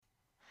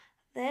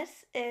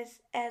This is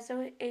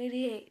episode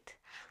 88.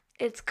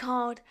 It's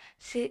called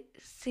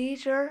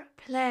Seizure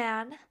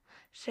Plan,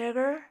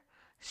 Sugar,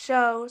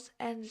 Shows,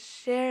 and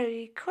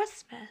Sharey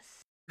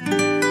Christmas.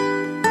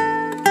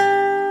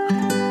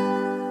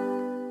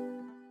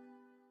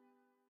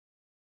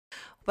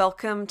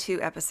 Welcome to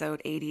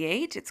episode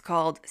 88. It's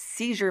called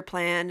Seizure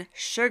Plan,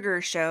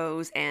 Sugar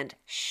Shows, and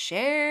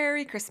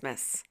Sharey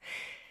Christmas.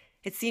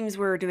 It seems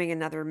we're doing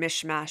another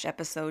mishmash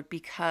episode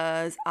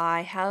because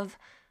I have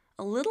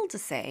a little to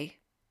say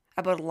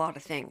about a lot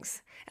of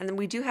things. And then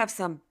we do have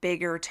some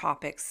bigger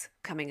topics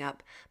coming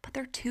up, but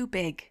they're too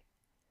big.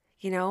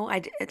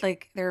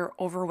 They're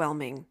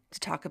overwhelming to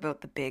talk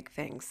about the big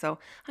things. So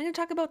I'm going to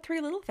talk about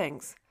 3 little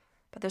things,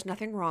 but there's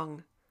nothing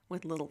wrong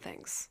with little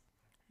things.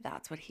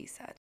 That's what he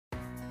said.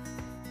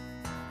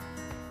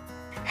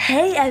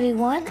 Hey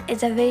everyone,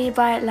 it's a very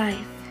bright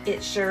life.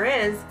 It sure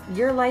is.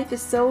 Your life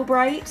is so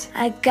bright.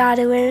 I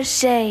gotta wear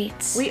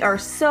shades. We are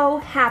so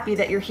happy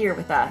that you're here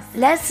with us.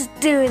 Let's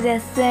do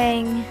this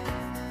thing.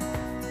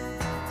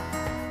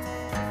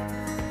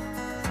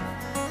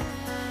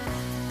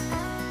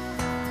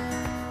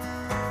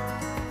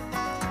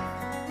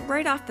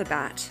 Right off the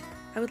bat,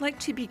 I would like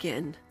to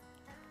begin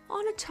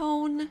on a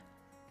tone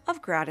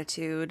of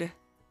gratitude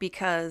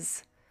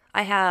because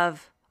I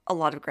have a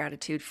lot of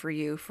gratitude for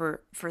you,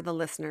 for the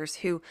listeners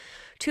who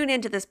tune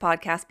into this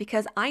podcast,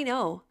 because I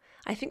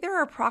think there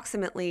are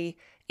approximately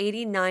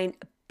 89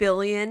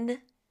 billion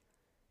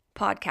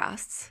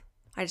podcasts.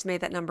 I just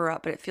made that number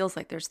up, but it feels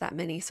like there's that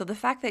many. So the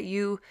fact that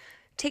you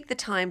take the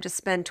time to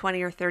spend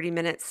 20 or 30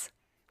 minutes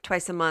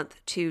twice a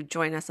month to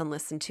join us and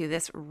listen to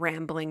this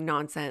rambling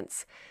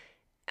nonsense,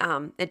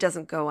 it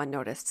doesn't go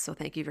unnoticed. So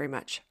thank you very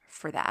much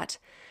for that.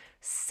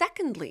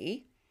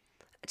 Secondly,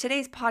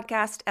 today's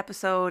podcast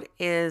episode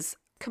is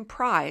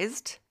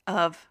comprised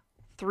of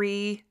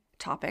 3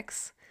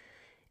 topics,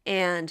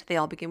 and they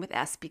all begin with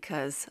S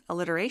because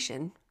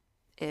alliteration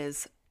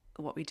is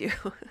what we do.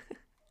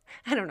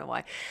 I don't know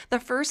why.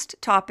 The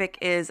first topic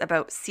is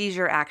about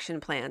seizure action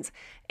plans.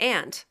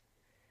 And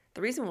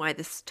the reason why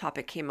this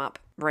topic came up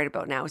right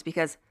about now is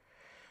because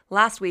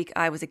last week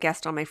I was a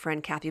guest on my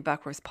friend Kathy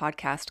Buckworth's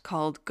podcast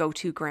called Go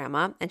To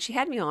Grandma, and she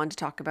had me on to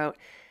talk about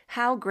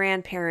how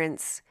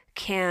grandparents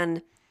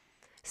can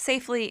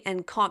safely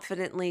and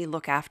confidently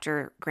look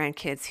after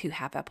grandkids who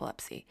have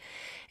epilepsy.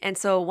 And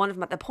so one of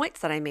the points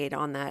that I made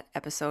on that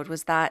episode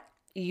was that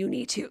you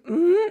need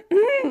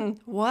to,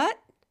 What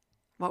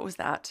was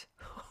that?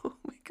 Oh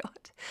my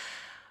God.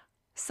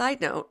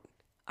 Side note,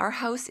 our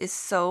house is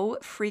so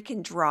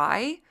freaking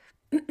dry.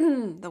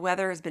 The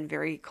weather has been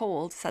very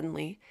cold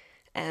suddenly,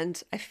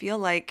 and I feel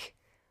like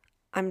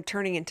I'm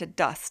turning into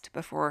dust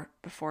before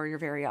your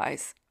very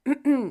eyes,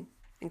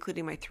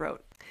 including my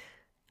throat.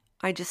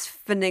 I just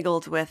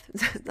finagled with,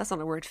 that's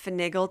not a word,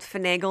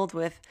 finagled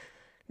with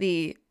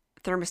the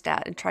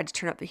thermostat and tried to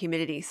turn up the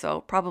humidity.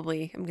 So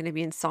probably I'm going to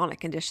be in sauna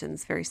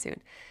conditions very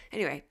soon.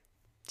 Anyway,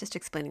 just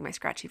explaining my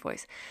scratchy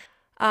voice.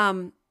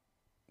 So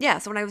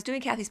when I was doing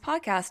Kathy's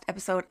podcast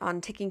episode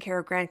on taking care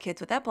of grandkids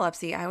with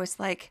epilepsy, I was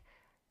like,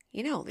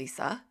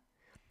 Lisa,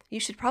 you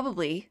should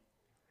probably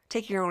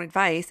take your own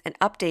advice and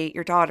update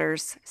your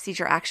daughter's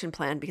seizure action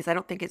plan, because I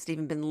don't think it's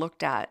even been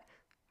looked at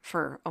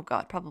for,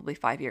 probably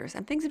 5 years.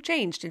 And things have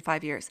changed in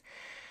 5 years.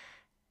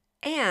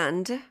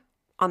 And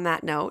on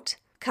that note,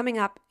 coming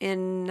up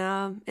in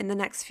the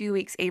next few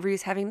weeks, Avery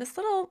is having this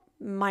little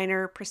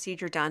minor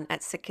procedure done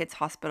at Sick Kids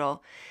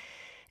Hospital.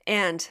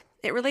 And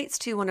it relates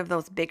to one of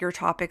those bigger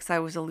topics I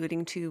was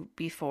alluding to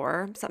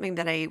before, something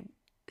that I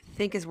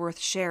think is worth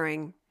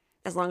sharing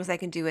as long as I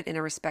can do it in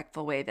a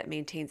respectful way that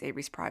maintains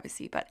Avery's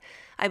privacy. But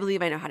I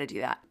believe I know how to do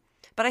that.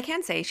 But I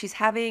can say she's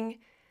having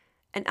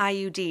an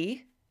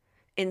IUD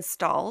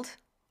installed.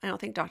 I don't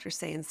think doctors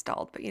say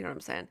installed, but you know what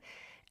I'm saying.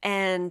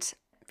 And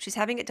she's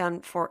having it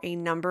done for a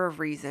number of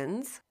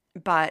reasons.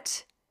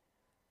 But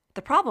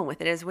the problem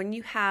with it is when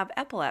you have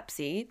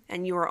epilepsy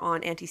and you are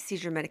on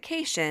anti-seizure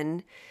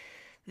medication,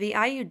 the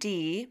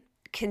IUD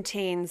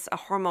contains a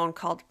hormone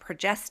called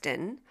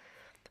progestin,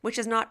 which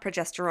is not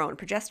progesterone.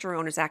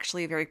 Progesterone is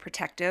actually very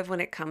protective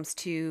when it comes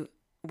to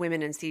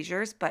women and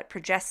seizures, but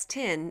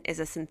progestin is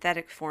a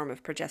synthetic form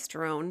of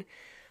progesterone,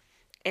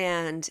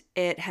 and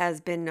it has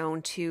been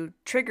known to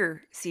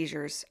trigger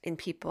seizures in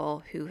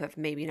people who have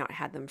maybe not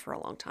had them for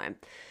a long time.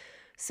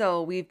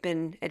 So we've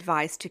been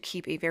advised to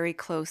keep a very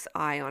close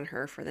eye on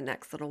her for the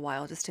next little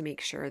while, just to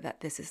make sure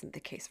that this isn't the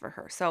case for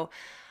her. So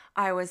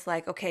I was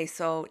like, okay,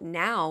 so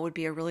now would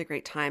be a really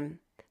great time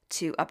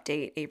to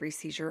update Avery's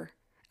seizure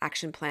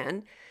action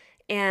plan.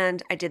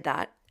 And I did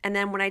that. And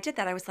then when I did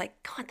that, I was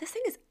like, God, this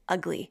thing is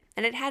ugly.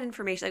 And it had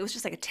information. It was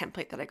just like a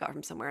template that I got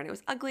from somewhere, and it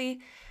was ugly.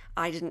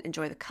 I didn't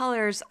enjoy the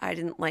colors. I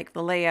didn't like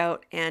the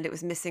layout, and it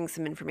was missing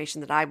some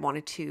information that I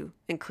wanted to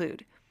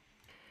include.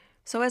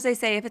 So as I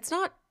say, if it's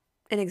not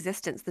in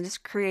existence, then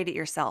just create it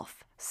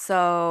yourself.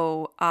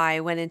 So I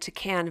went into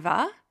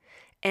Canva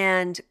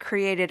and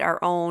created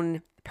our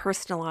own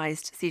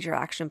personalized seizure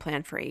action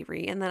plan for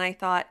Avery. And then I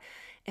thought,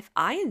 if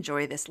I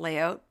enjoy this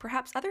layout,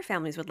 perhaps other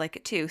families would like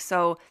it too.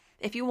 So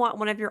if you want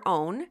one of your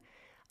own,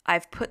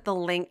 I've put the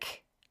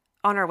link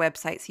on our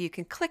website so you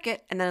can click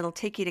it and then it'll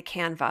take you to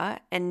Canva,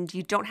 and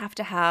you don't have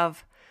to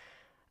have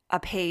a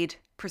paid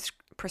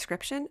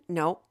prescription.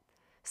 No,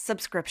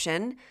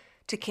 subscription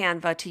to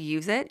Canva to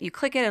use it. You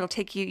click it, it'll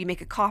take you, you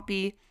make a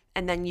copy,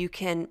 and then you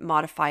can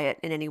modify it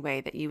in any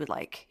way that you would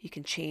like. You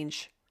can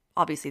change,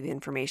 obviously, the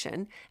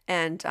information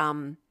and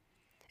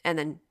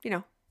then,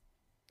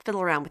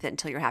 fiddle around with it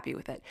until you're happy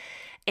with it.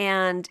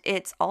 And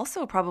it's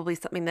also probably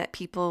something that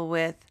people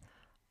with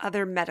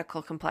other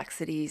medical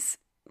complexities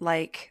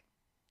like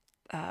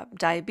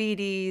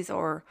diabetes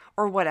or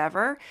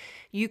whatever,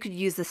 you could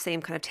use the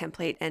same kind of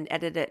template and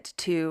edit it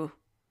to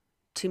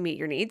meet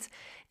your needs.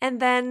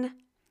 And then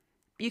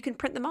you can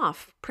print them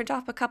off. Print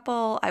off a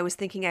couple. I was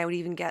thinking I would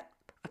even get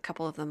a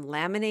couple of them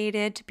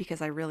laminated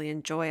because I really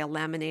enjoy a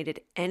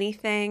laminated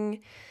anything.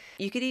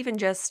 You could even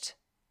just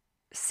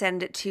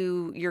send it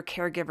to your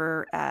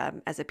caregiver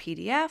as a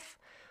PDF,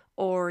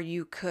 or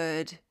you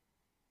could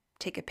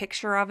take a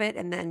picture of it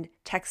and then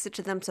text it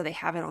to them so they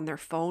have it on their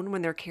phone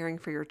when they're caring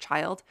for your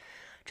child.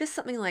 Just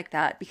something like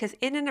that. Because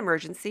in an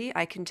emergency,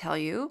 I can tell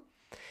you,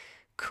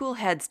 cool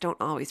heads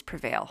don't always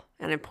prevail.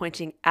 And I'm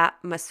pointing at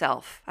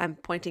myself. I'm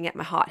pointing at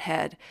my hot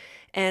head.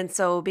 And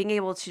so being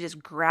able to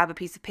just grab a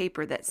piece of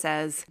paper that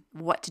says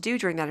what to do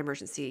during that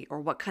emergency, or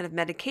what kind of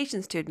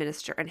medications to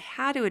administer and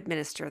how to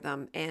administer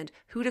them, and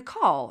who to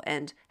call,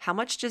 and how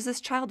much does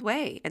this child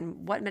weigh,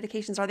 and what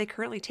medications are they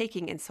currently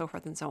taking, and so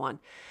forth and so on.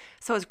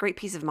 So it's a great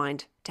peace of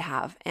mind to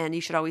have. And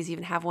you should always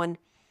even have one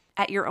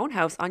at your own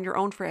house on your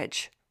own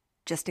fridge,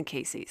 just in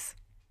cases.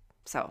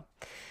 So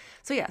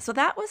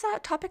that was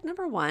topic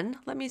number 1.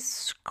 Let me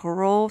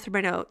scroll through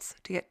my notes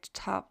to get to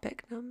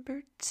topic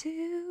number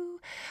 2.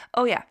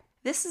 Oh yeah,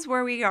 this is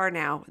where we are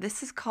now.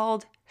 This is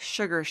called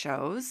sugar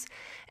shows.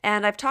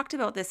 And I've talked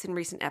about this in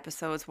recent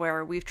episodes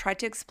where we've tried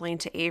to explain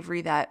to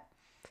Avery that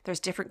there's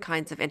different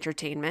kinds of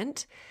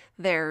entertainment.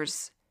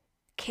 There's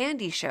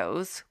candy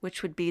shows,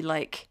 which would be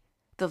like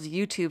those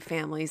YouTube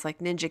families like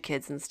Ninja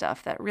Kids and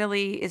stuff that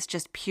really is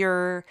just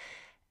pure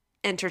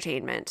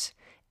entertainment.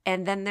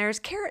 And then there's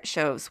carrot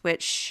shows,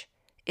 which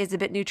is a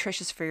bit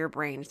nutritious for your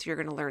brain, so you're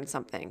going to learn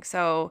something.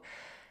 So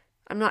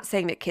I'm not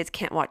saying that kids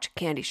can't watch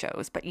candy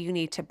shows, but you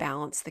need to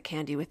balance the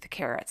candy with the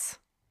carrots.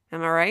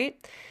 Am I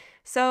right?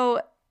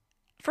 So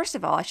first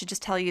of all, I should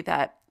just tell you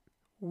that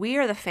we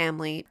are the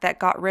family that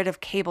got rid of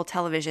cable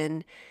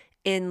television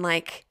in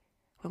when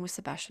was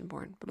Sebastian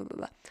born? Blah, blah,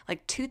 blah, blah.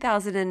 Like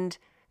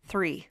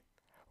 2003.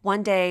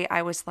 One day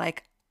I was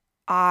like,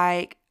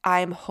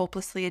 I'm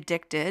hopelessly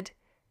addicted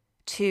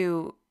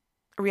to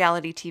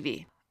reality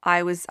TV.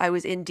 I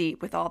was in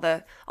deep with all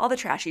the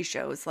trashy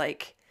shows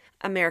like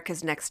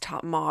America's Next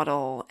Top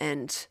Model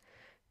and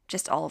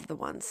just all of the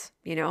ones,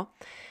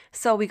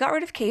 So we got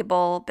rid of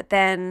cable, but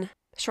then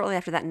shortly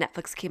after that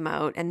Netflix came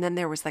out, and then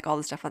there was all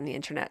this stuff on the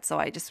internet. So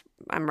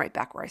I'm right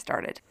back where I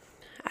started.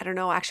 I don't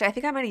know, actually, I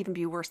think I might even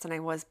be worse than I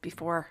was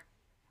before.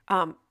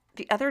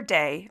 The other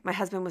day, my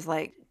husband was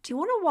like, "Do you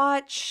want to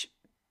watch?"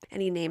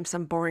 And he named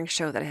some boring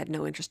show that I had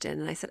no interest in.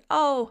 And I said,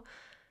 "Oh,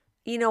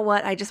 you know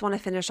what? I just want to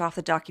finish off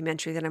the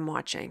documentary that I'm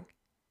watching."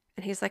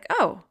 And he's like,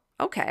 "Oh,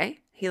 okay."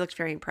 He looked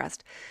very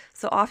impressed.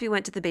 So off he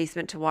went to the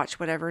basement to watch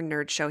whatever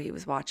nerd show he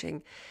was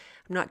watching.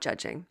 I'm not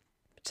judging,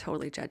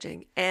 totally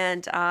judging.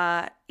 And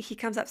he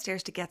comes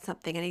upstairs to get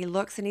something, and he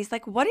looks and he's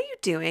like, "What are you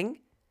doing?"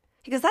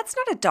 He goes, "That's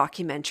not a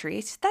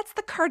documentary. That's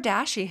the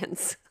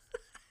Kardashians."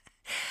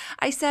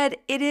 I said,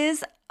 "It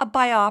is a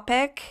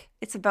biopic.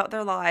 It's about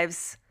their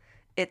lives.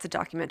 It's a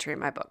documentary in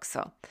my book."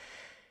 So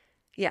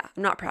yeah,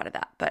 I'm not proud of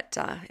that, but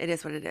it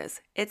is what it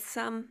is. It's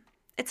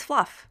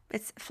fluff.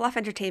 It's fluff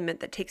entertainment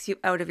that takes you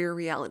out of your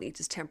reality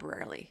just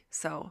temporarily.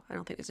 So I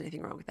don't think there's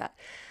anything wrong with that.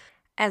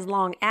 As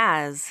long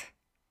as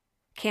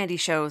candy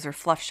shows or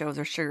fluff shows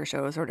or sugar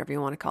shows or whatever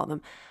you want to call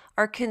them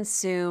are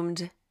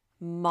consumed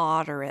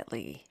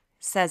moderately,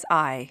 says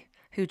I,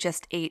 who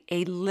just ate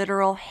a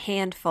literal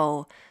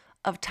handful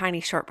of tiny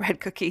shortbread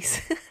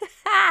cookies.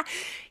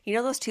 You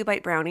know those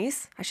 2-bite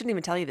brownies? I shouldn't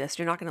even tell you this.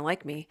 You're not going to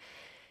like me.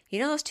 You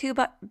know those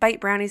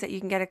 2-bite brownies that you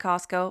can get at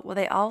Costco? Well,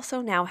 they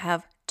also now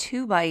have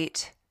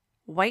 2-bite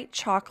white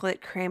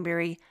chocolate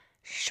cranberry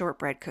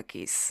shortbread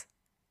cookies.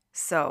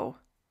 So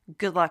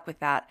good luck with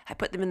that. I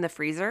put them in the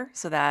freezer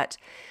so that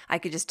I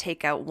could just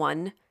take out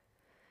one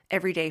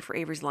every day for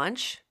Avery's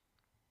lunch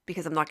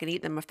because I'm not going to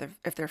eat them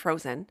if they're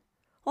frozen.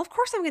 Well, of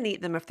course I'm going to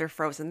eat them if they're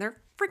frozen.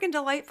 They're freaking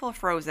delightful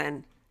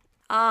frozen.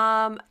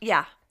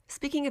 Yeah.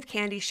 Speaking of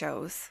candy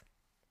shows,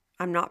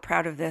 I'm not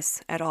proud of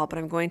this at all, but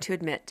I'm going to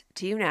admit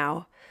to you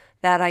now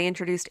that I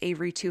introduced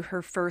Avery to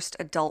her first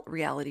adult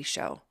reality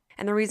show.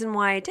 And the reason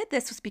why I did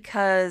this was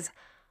because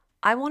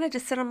I wanted to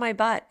sit on my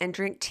butt and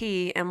drink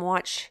tea and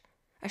watch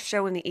a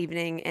show in the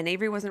evening, and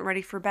Avery wasn't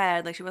ready for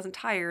bed, she wasn't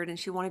tired, and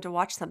she wanted to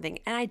watch something,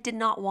 and I did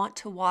not want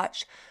to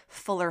watch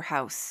Fuller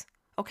House,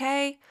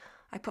 okay?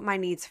 I put my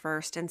needs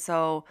first, and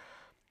so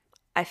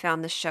I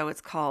found this show.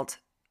 It's called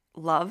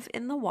Love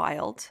in the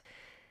Wild,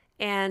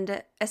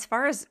 and as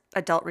far as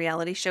adult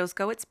reality shows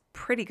go, it's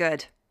pretty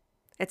good.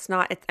 It's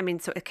not,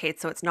 so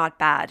it's not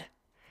bad.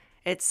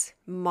 It's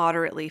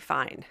moderately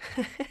fine.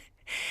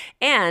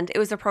 And it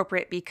was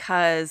appropriate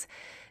because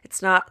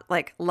it's not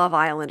like Love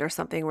Island or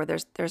something where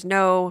there's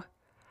no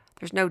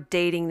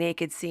dating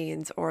naked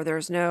scenes, or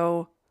there's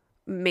no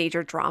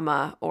major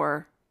drama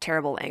or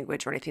terrible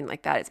language or anything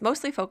like that. It's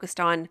mostly focused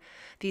on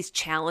these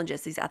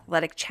challenges, these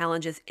athletic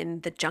challenges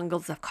in the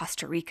jungles of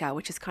Costa Rica,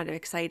 which is kind of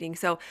exciting.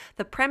 So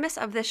the premise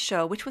of this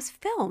show, which was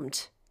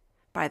filmed,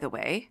 by the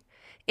way,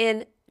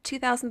 in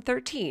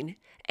 2013,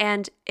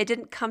 and it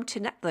didn't come to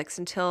Netflix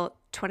until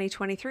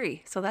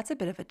 2023. So that's a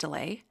bit of a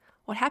delay.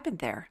 What happened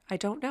there? I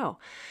don't know.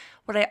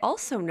 What I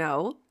also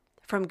know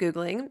from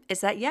Googling is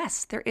that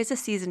yes, there is a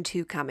season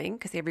 2 coming,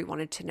 because Avery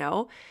wanted to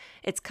know.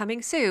 It's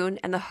coming soon,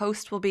 and the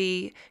host will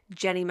be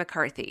Jenny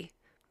McCarthy.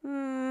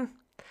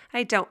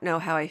 I don't know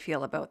how I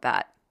feel about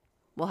that.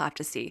 We'll have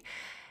to see.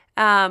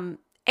 And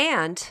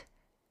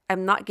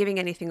I'm not giving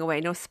anything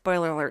away, no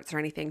spoiler alerts or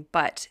anything,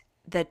 but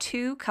the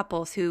two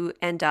couples who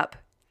end up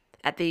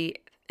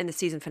in the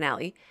season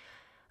finale,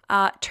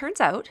 turns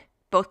out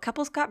both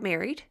couples got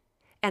married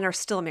and are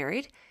still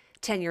married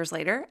 10 years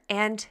later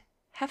and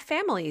have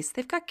families.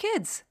 They've got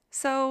kids.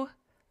 So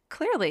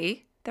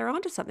clearly they're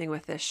onto something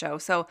with this show.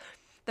 So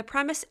the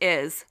premise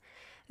is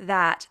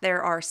that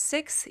there are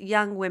 6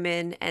 young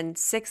women and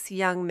 6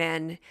 young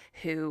men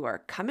who are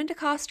coming to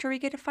Costa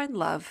Rica to find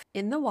love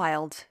in the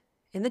wild,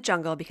 in the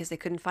jungle, because they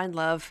couldn't find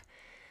love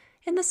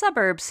in the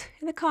suburbs,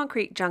 in the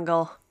concrete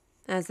jungle,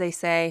 as they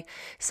say.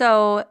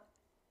 So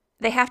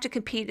they have to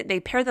compete. They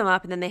pair them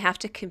up, and then they have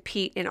to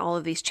compete in all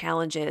of these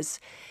challenges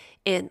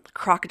in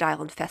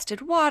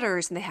crocodile-infested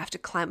waters, and they have to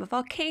climb a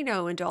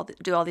volcano and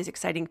do all these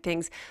exciting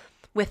things,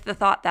 with the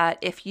thought that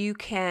if you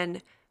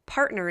can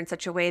partner in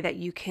such a way that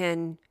you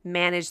can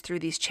manage through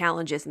these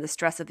challenges and the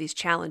stress of these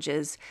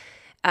challenges,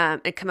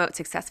 and come out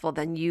successful,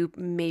 then you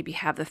maybe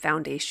have the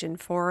foundation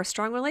for a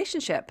strong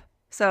relationship.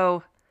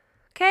 So,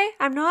 okay,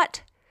 I'm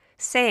not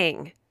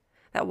saying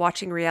that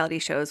watching reality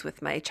shows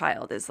with my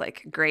child is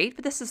like great,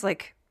 but this is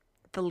like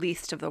the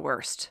least of the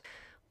worst.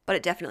 But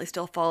it definitely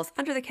still falls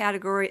under the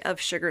category of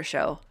sugar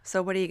show.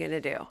 So what are you going to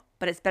do?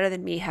 But it's better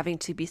than me having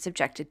to be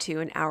subjected to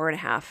an hour and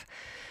a half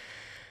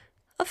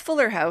of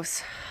Fuller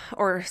House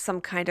or some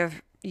kind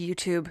of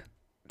YouTube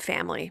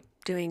family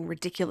doing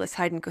ridiculous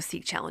hide and go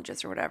seek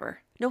challenges or whatever.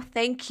 No,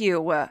 thank you.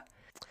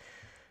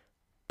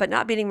 But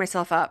not beating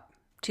myself up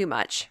too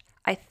much.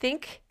 I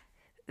think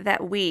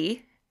that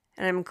we,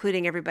 and I'm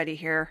including everybody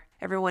here,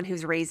 everyone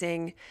who's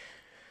raising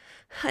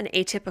an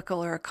atypical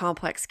or a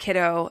complex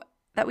kiddo,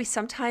 that we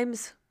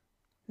sometimes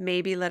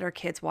maybe let our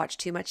kids watch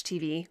too much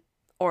TV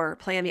or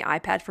play on the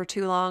iPad for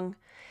too long.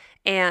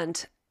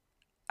 And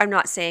I'm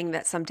not saying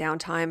that some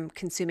downtime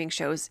consuming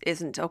shows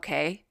isn't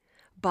okay,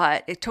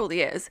 but it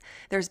totally is.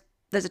 There's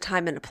a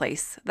time and a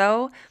place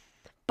though.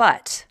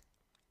 But ...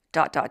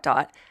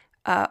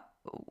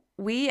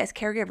 we as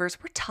caregivers,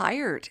 we're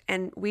tired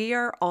and we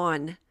are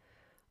on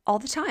all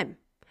the time.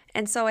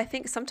 And so I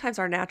think sometimes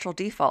our natural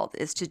default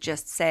is to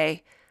just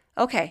say,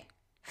 okay,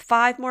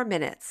 5 more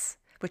minutes,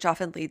 which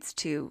often leads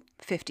to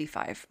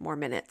 55 more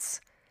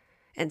minutes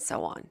and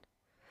so on.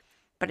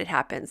 But it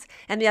happens.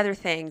 And the other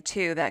thing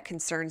too that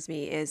concerns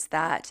me is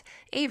that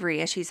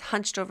Avery, as she's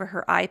hunched over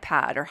her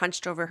iPad or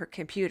hunched over her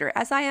computer,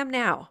 as I am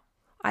now,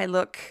 I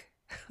look,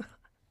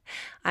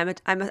 I'm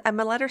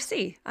a letter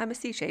C. I'm a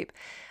C shape.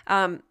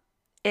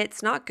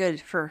 It's not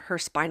good for her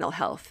spinal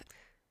health.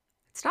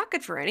 It's not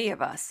good for any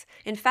of us.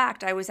 In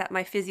fact, I was at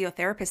my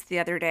physiotherapist the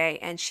other day,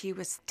 and she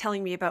was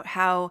telling me about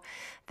how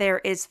there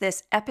is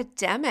this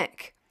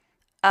epidemic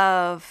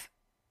of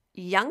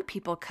young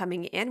people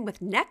coming in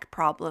with neck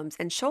problems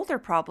and shoulder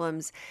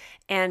problems,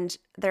 and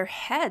their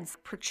heads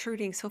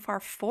protruding so far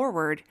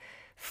forward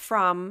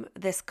from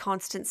this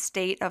constant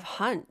state of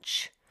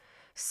hunch.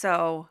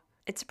 So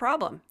it's a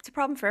problem. It's a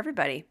problem for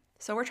everybody.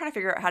 So we're trying to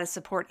figure out how to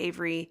support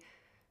Avery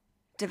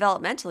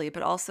developmentally,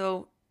 but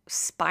also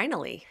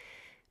spinally.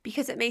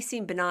 Because it may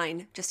seem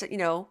benign, just,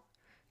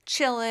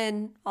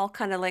 chilling, all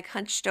kind of like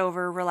hunched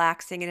over,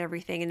 relaxing and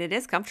everything. And it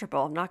is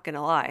comfortable, I'm not going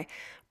to lie.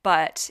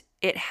 But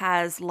it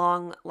has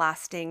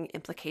long-lasting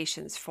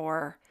implications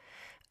for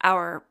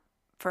our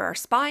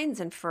spines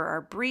and for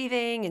our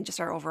breathing and just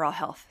our overall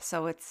health.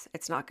 So it's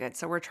not good.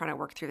 So we're trying to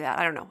work through that.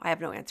 I don't know. I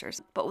have no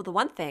answers. But the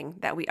one thing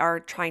that we are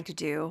trying to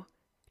do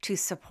to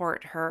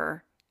support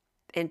her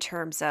in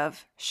terms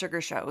of sugar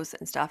shows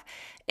and stuff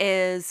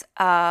is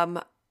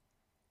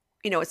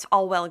it's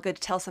all well and good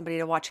to tell somebody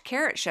to watch a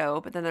carrot show,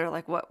 but then they're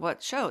like,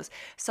 what shows?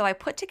 So I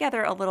put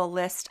together a little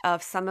list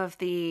of some of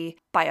the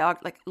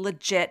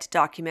legit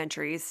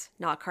documentaries,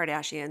 not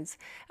Kardashians,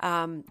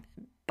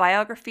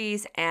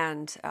 biographies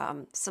and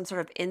some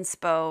sort of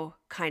inspo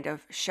kind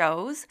of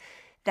shows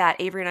that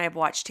Avery and I have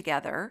watched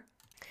together.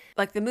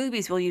 Like the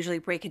movies will usually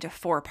break into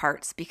 4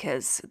 parts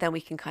because then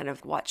we can kind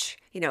of watch,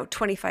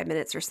 25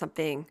 minutes or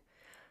something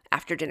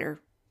after dinner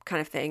kind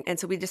of thing. And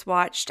so we just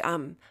watched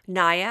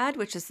Naiad,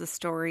 which is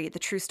the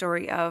true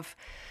story of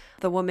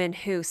the woman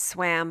who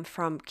swam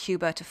from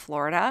Cuba to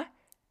Florida.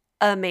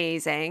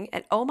 Amazing.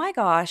 And oh my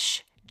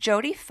gosh,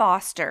 Jodie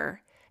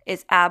Foster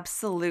is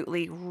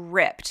absolutely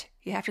ripped.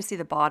 You have to see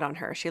the bod on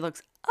her. She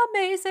looks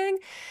amazing.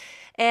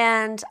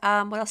 And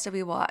what else did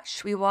we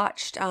watch? We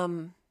watched,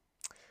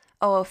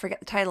 I forget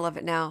the title of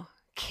it now.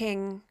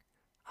 King,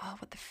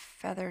 with the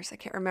feathers. I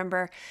can't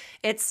remember.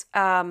 It's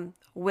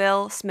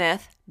Will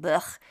Smith,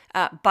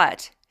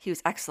 but he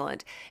was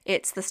excellent.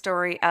 It's the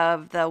story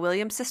of the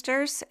Williams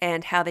sisters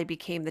and how they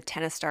became the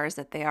tennis stars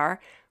that they are.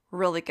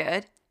 Really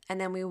good.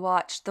 And then we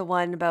watched the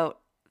one about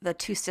the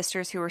two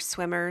sisters who were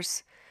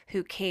swimmers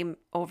who came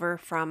over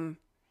from,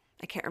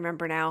 I can't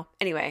remember now.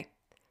 Anyway,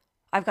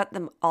 I've got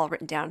them all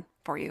written down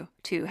for you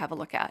to have a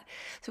look at.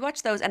 So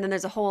watch those. And then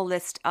there's a whole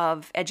list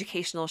of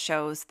educational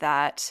shows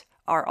that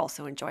are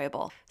also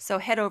enjoyable. So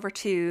head over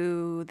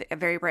to the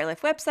Very Bright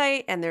Life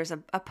website, and there's a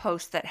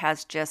post that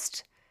has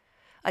just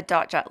a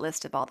dot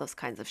list of all those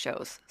kinds of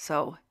shows.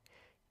 So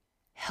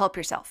help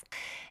yourself.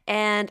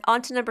 And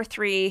on to number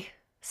 3,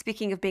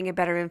 speaking of being a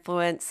better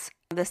influence,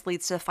 this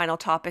leads to the final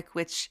topic,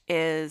 which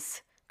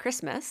is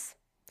Christmas.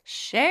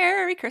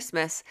 Sharey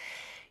Christmas.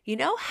 You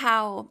know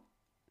how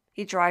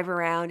you drive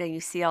around and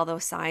you see all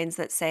those signs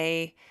that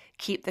say,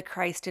 keep the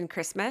Christ in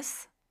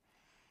Christmas?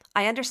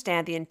 I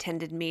understand the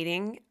intended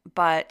meaning,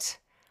 but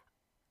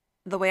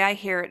the way I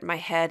hear it in my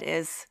head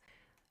is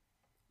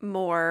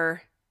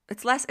more,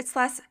 it's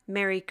less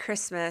Merry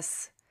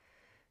Christmas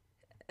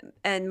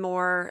and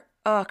more,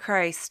 oh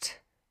Christ,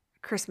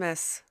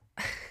 Christmas.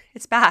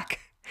 It's back.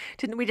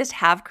 Didn't we just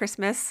have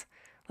Christmas?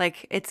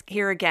 Like, it's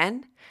here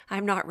again?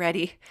 I'm not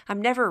ready.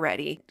 I'm never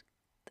ready.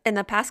 In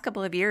the past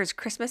couple of years,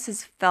 Christmas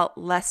has felt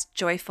less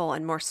joyful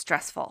and more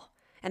stressful.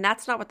 And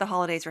that's not what the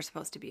holidays are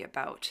supposed to be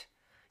about,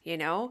 you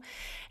know?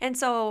 And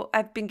so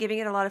I've been giving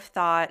it a lot of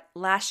thought.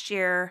 Last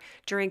year,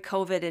 during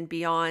COVID and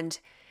beyond,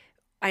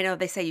 I know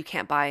they say you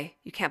can't buy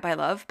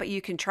love, but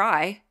you can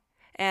try.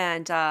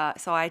 And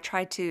so I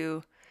tried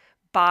to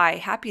buy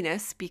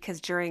happiness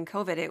because during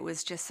COVID, it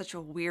was just such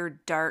a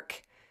weird,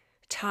 dark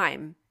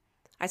time.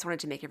 I just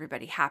wanted to make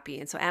everybody happy.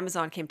 And so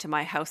Amazon came to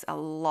my house a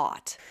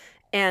lot.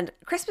 And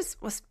Christmas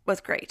was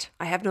great.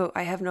 I have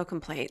no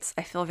complaints.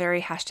 I feel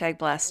very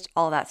 #blessed,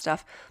 all that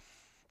stuff.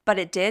 But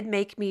it did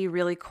make me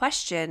really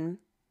question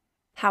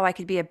how I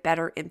could be a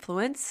better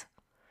influence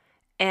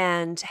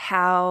and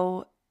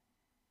how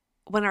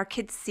when our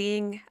kids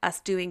seeing us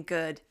doing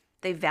good,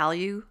 they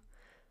value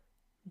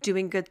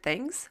doing good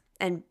things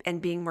and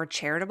being more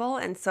charitable.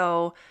 And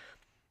so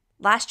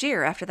last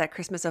year, after that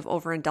Christmas of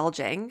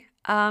overindulging,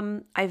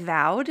 I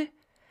vowed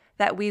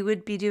that we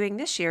would be doing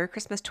this year,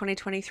 Christmas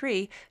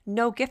 2023,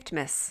 no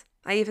giftmas.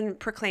 I even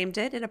proclaimed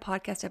it in a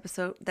podcast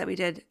episode that we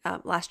did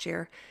last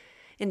year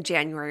in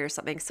January or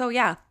something. So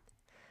yeah,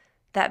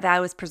 that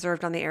vow is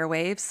preserved on the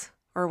airwaves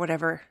or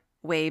whatever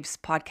waves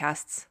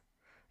podcasts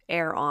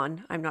air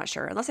on. I'm not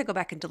sure, unless I go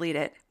back and delete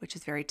it, which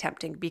is very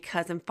tempting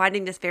because I'm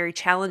finding this very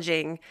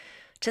challenging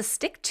to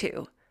stick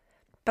to.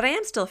 But I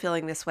am still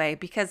feeling this way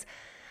because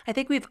I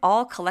think we've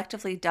all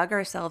collectively dug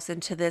ourselves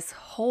into this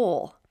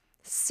hole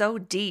so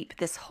deep,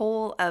 this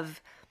hole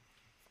of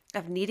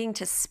needing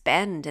to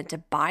spend and to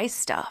buy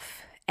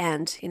stuff.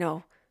 And, you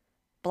know,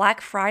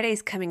 Black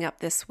Friday's coming up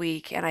this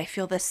week, and I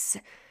feel this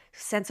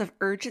sense of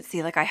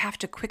urgency, like I have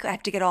to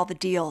get all the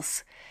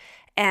deals.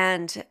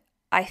 And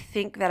I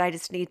think that I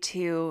just need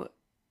to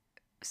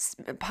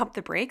pump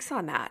the brakes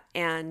on that.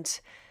 And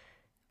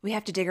we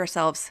have to dig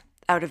ourselves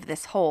out of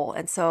this hole.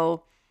 And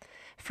so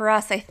for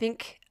us, I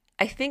think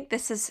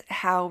this is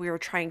how we were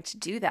trying to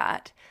do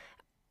that.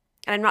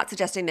 And I'm not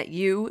suggesting that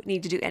you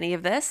need to do any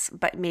of this,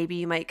 but maybe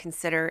you might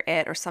consider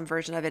it or some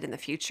version of it in the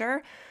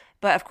future.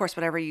 But of course,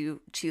 whatever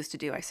you choose to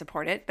do, I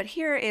support it. But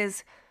here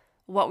is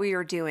what we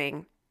are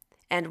doing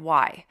and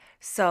why.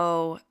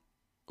 So,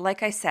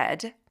 like I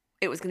said,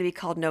 it was going to be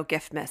called No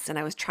Giftmas. And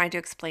I was trying to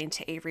explain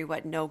to Avery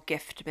what No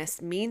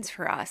Giftmas means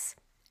for us.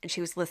 And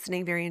she was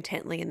listening very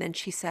intently. And then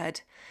she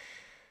said,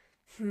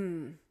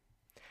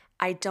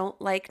 I don't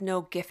like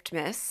No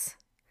Giftmas.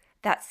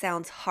 That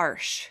sounds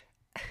harsh.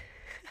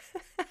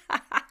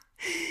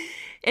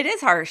 It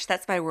is harsh.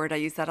 That's my word. I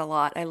use that a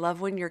lot. I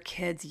love when your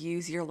kids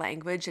use your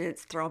language and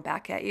it's thrown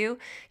back at you.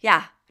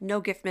 Yeah,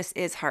 no giftmas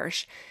is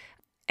harsh.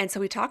 And so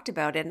we talked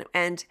about it,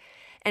 and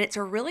it's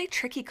a really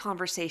tricky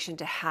conversation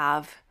to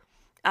have,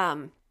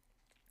 having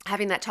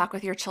that talk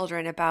with your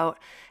children about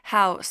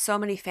how so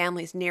many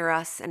families near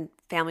us and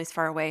families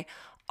far away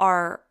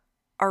are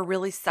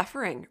really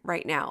suffering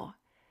right now.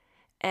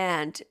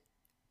 And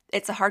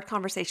it's a hard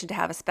conversation to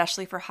have,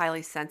 especially for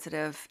highly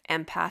sensitive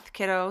empath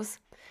kiddos,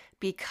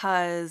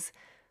 because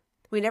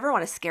we never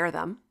want to scare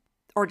them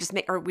or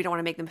we don't want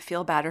to make them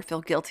feel bad or feel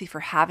guilty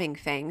for having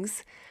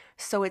things.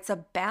 So it's a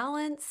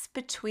balance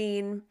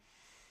between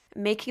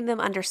making them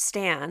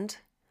understand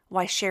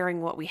why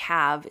sharing what we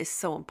have is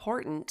so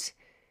important,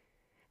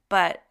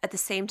 but at the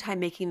same time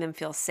making them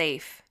feel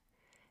safe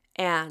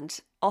and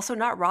also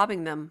not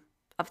robbing them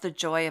of the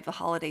joy of the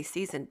holiday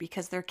season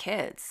because they're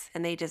kids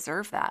and they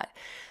deserve that.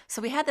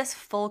 So we had this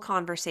full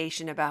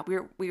conversation about,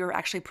 we were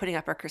actually putting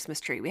up our Christmas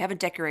tree. We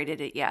haven't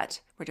decorated it yet.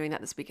 We're doing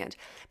that this weekend.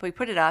 But we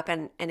put it up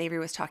and Avery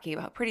was talking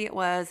about how pretty it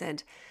was.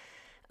 And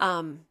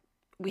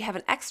we have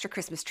an extra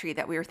Christmas tree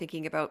that we were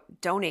thinking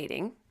about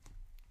donating.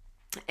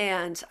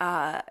 And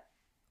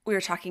we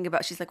were talking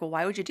about, she's like, well,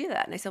 why would you do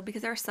that? And I said,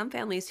 because there are some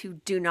families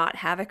who do not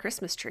have a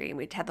Christmas tree. And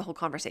we'd had the whole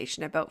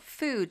conversation about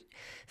food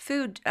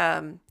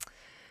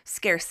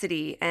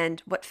scarcity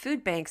and what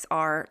food banks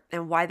are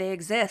and why they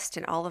exist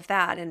and all of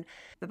that, and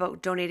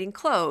about donating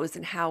clothes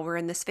and how we're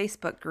in this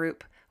Facebook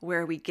group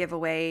where we give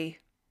away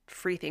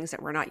free things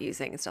that we're not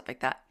using and stuff like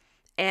that.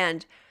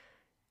 And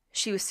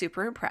she was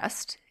super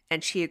impressed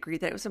and she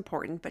agreed that it was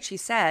important, but she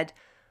said,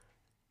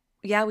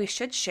 yeah, we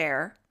should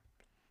share.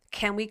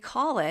 Can we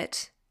call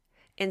it,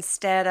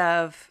 instead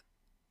of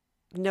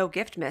No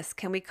Gift Miss,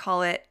 can we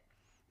call it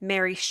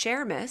Merry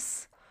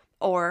Sharemas?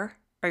 Or,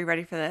 are you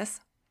ready for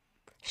this?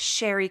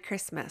 Sharey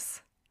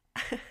Christmas.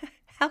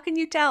 How can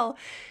you tell?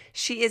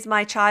 She is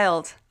my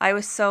child. I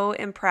was so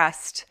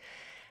impressed.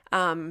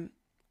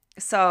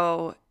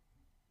 So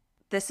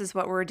this is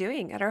what we're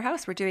doing at our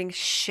house. We're doing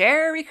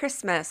Sharey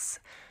Christmas.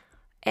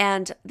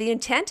 And the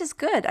intent is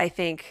good, I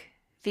think.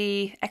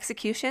 The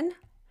execution,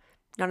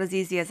 not as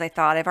easy as I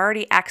thought. I've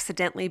already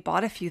accidentally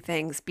bought a few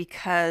things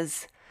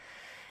because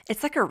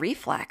it's like a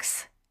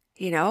reflex,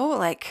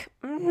 like,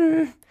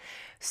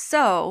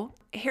 So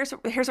here's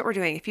what we're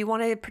doing. If you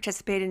want to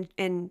participate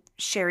in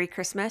Sharey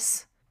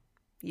Christmas,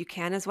 you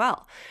can as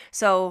well.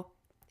 So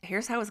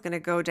here's how it's going to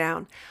go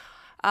down.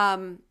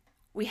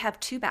 We have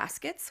 2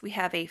 baskets. We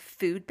have a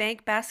food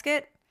bank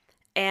basket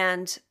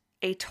and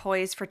a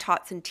Toys for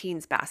Tots and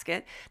Teens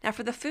basket. Now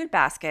for the food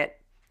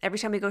basket, every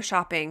time we go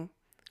shopping,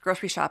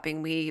 grocery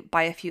shopping, we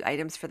buy a few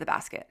items for the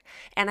basket.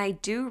 And I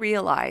do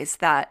realize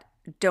that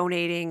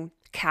donating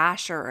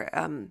cash or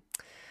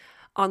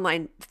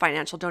online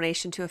financial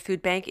donation to a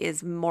food bank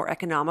is more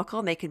economical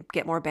and they could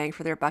get more bang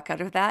for their buck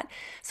out of that.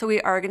 So we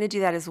are going to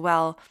do that as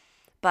well,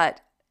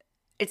 but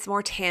it's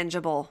more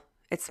tangible.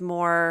 It's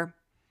more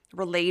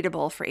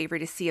relatable for Avery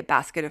to see a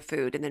basket of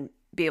food and then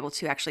be able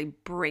to actually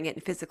bring it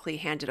and physically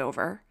hand it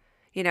over,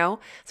 So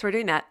we're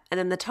doing that. And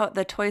then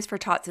the Toys for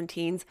Tots and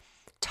Teens.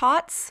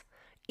 Tots,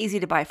 easy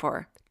to buy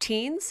for.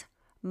 Teens,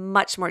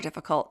 much more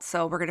difficult.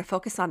 So we're going to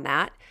focus on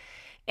that.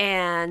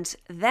 And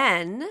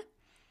then,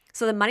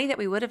 so the money that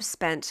we would have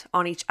spent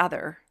on each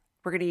other,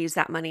 we're going to use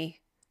that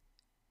money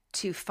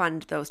to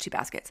fund those 2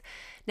 baskets.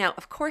 Now,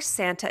 of course,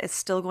 Santa is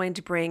still going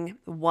to bring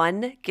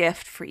 1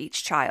 gift for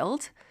each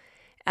child.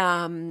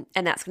 And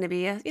that's going to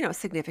be a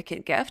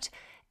significant gift.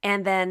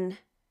 And then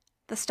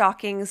the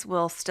stockings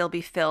will still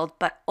be filled,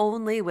 but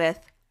only with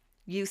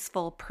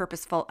useful,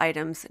 purposeful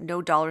items,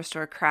 no dollar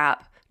store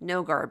crap,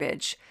 no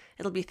garbage.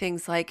 It'll be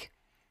things like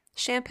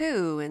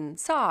shampoo and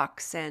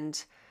socks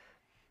and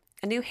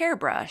a new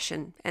hairbrush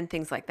and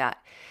things like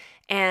that.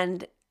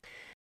 And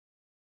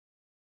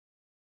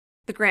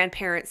the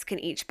grandparents can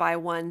each buy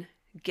 1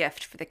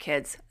 gift for the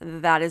kids.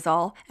 That is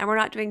all. And we're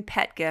not doing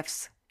pet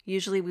gifts.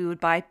 Usually we would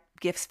buy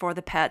gifts for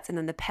the pets and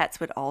then the pets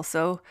would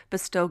also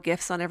bestow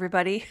gifts on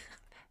everybody.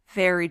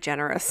 Very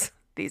generous,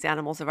 these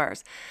animals of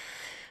ours.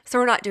 So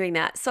we're not doing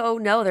that. So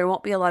no, there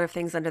won't be a lot of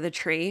things under the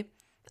tree.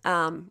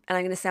 And I'm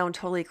going to sound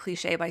totally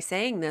cliche by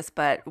saying this,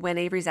 but when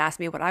Avery's asked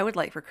me what I would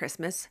like for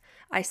Christmas,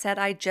 I said,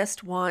 I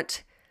just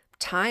want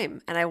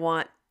time. And I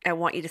want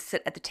you to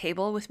sit at the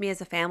table with me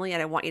as a family.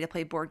 And I want you to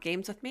play board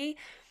games with me.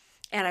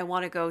 And I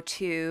want to go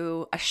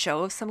to a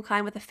show of some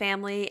kind with the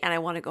family. And I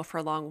want to go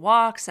for long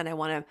walks. And I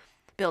want to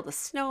build a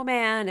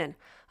snowman. And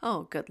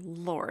oh, good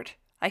Lord.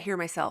 I hear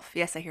myself.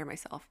 Yes, I hear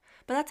myself.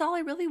 But that's all I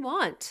really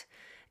want.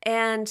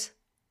 And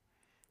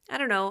I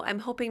don't know. I'm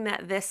hoping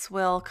that this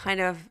will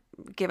kind of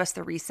give us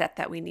the reset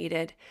that we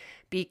needed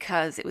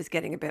because it was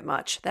getting a bit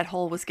much. That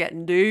hole was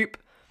getting deep.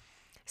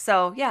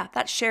 So yeah,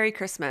 that's Sharey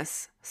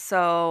Christmas.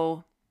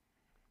 So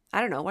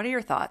I don't know. What are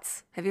your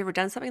thoughts? Have you ever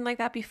done something like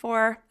that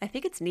before? I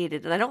think it's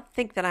needed. And I don't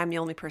think that I'm the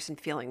only person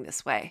feeling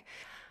this way.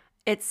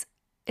 It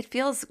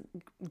feels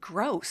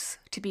gross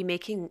to be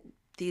making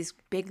these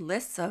big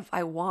lists of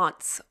I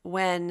wants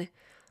when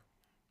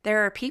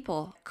there are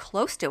people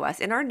close to us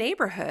in our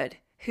neighborhood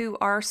who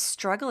are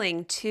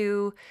struggling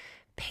to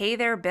pay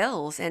their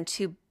bills and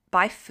to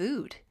buy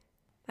food.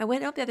 I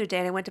went out the other day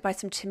and I went to buy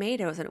some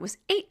tomatoes and it was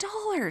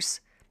 $8.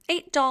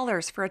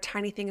 $8 for a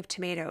tiny thing of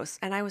tomatoes.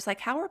 And I was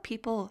like, how are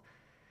people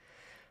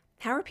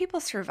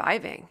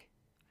surviving?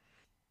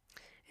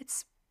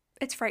 It's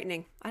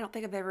frightening. I don't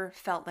think I've ever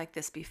felt like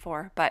this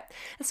before, but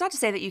it's not to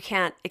say that you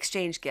can't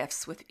exchange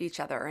gifts with each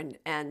other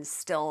and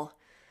still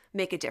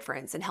make a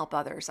difference and help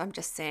others. I'm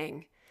just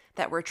saying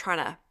that we're trying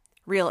to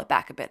reel it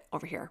back a bit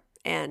over here.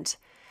 And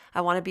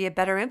I want to be a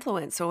better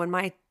influence. So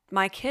when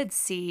my kids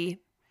see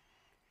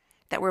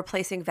that we're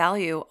placing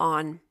value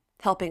on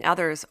helping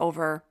others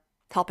over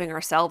helping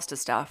ourselves to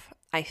stuff,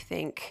 I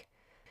think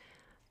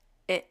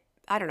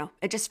I don't know,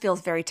 it just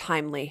feels very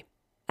timely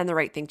and the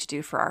right thing to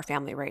do for our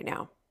family right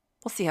now.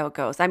 We'll see how it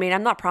goes. I mean,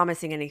 I'm not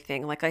promising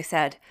anything. Like I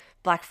said,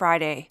 Black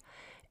Friday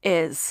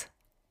is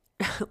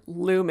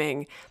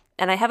looming.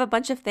 And I have a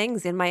bunch of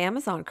things in my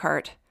Amazon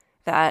cart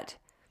that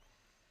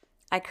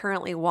I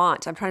currently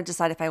want. I'm trying to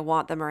decide if I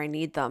want them or I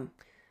need them.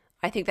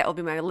 I think that will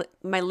be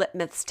my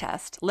litmus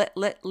test.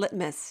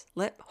 Litmus.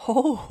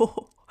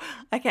 Oh,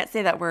 I can't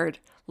say that word.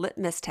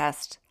 Litmus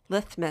test.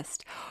 Litmus.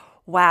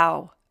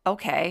 Wow.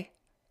 Okay.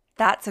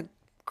 That's a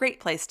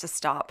great place to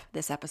stop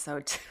this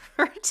episode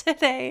for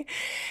today.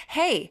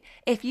 Hey,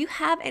 if you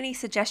have any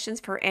suggestions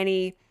for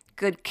any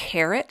good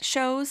carrot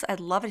shows,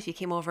 I'd love it if you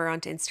came over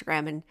onto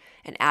Instagram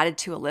and added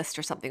to a list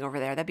or something over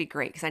there. That'd be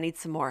great because I need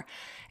some more.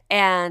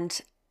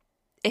 And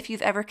if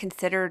you've ever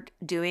considered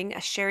doing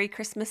a Sharey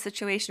Christmas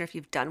situation, or if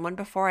you've done one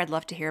before, I'd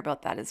love to hear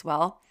about that as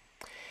well.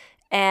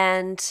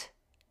 And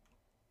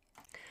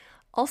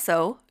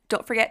also,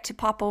 don't forget to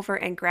pop over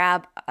and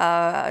grab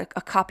a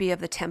copy of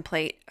the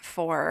template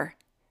for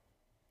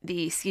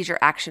the seizure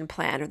action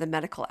plan or the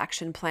medical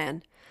action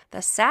plan.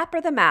 The SAP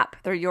or the MAP,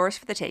 they're yours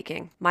for the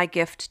taking. My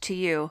gift to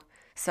you.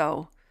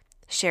 So,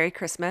 Sharey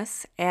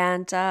Christmas,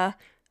 and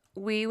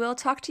we will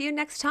talk to you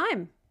next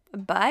time.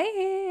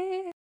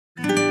 Bye.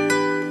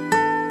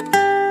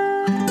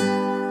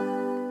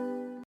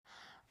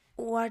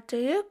 What do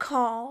you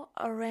call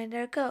a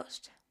reindeer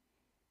ghost?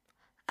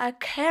 A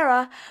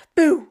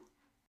caribou.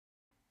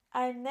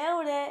 I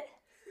nailed it.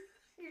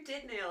 You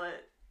did nail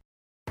it.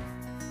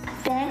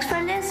 Thanks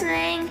for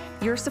listening.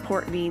 Your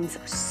support means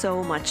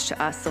so much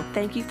to us, so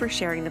thank you for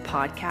sharing the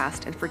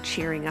podcast and for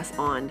cheering us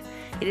on.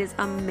 It is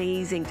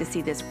amazing to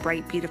see this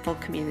bright, beautiful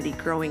community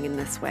growing in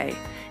this way.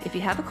 If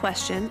you have a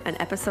question, an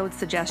episode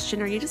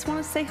suggestion, or you just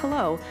want to say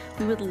hello,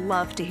 we would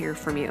love to hear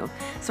from you.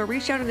 So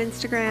reach out on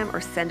Instagram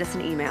or send us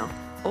an email.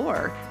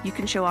 Or you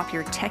can show off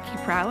your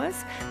techie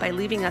prowess by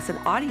leaving us an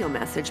audio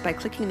message by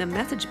clicking the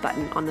message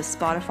button on the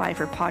Spotify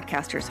for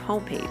Podcasters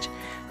homepage.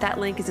 That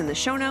link is in the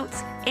show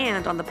notes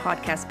and on the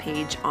podcast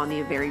page on the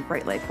A Very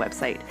Bright Life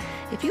website.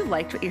 If you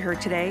liked what you heard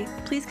today,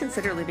 please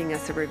consider leaving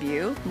us a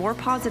review. More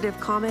positive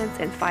comments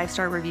and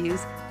 5-star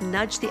reviews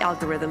nudge the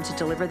algorithm to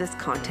deliver this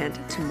content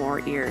to more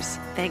ears.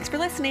 Thanks for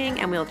listening,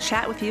 and we'll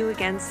chat with you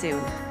again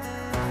soon.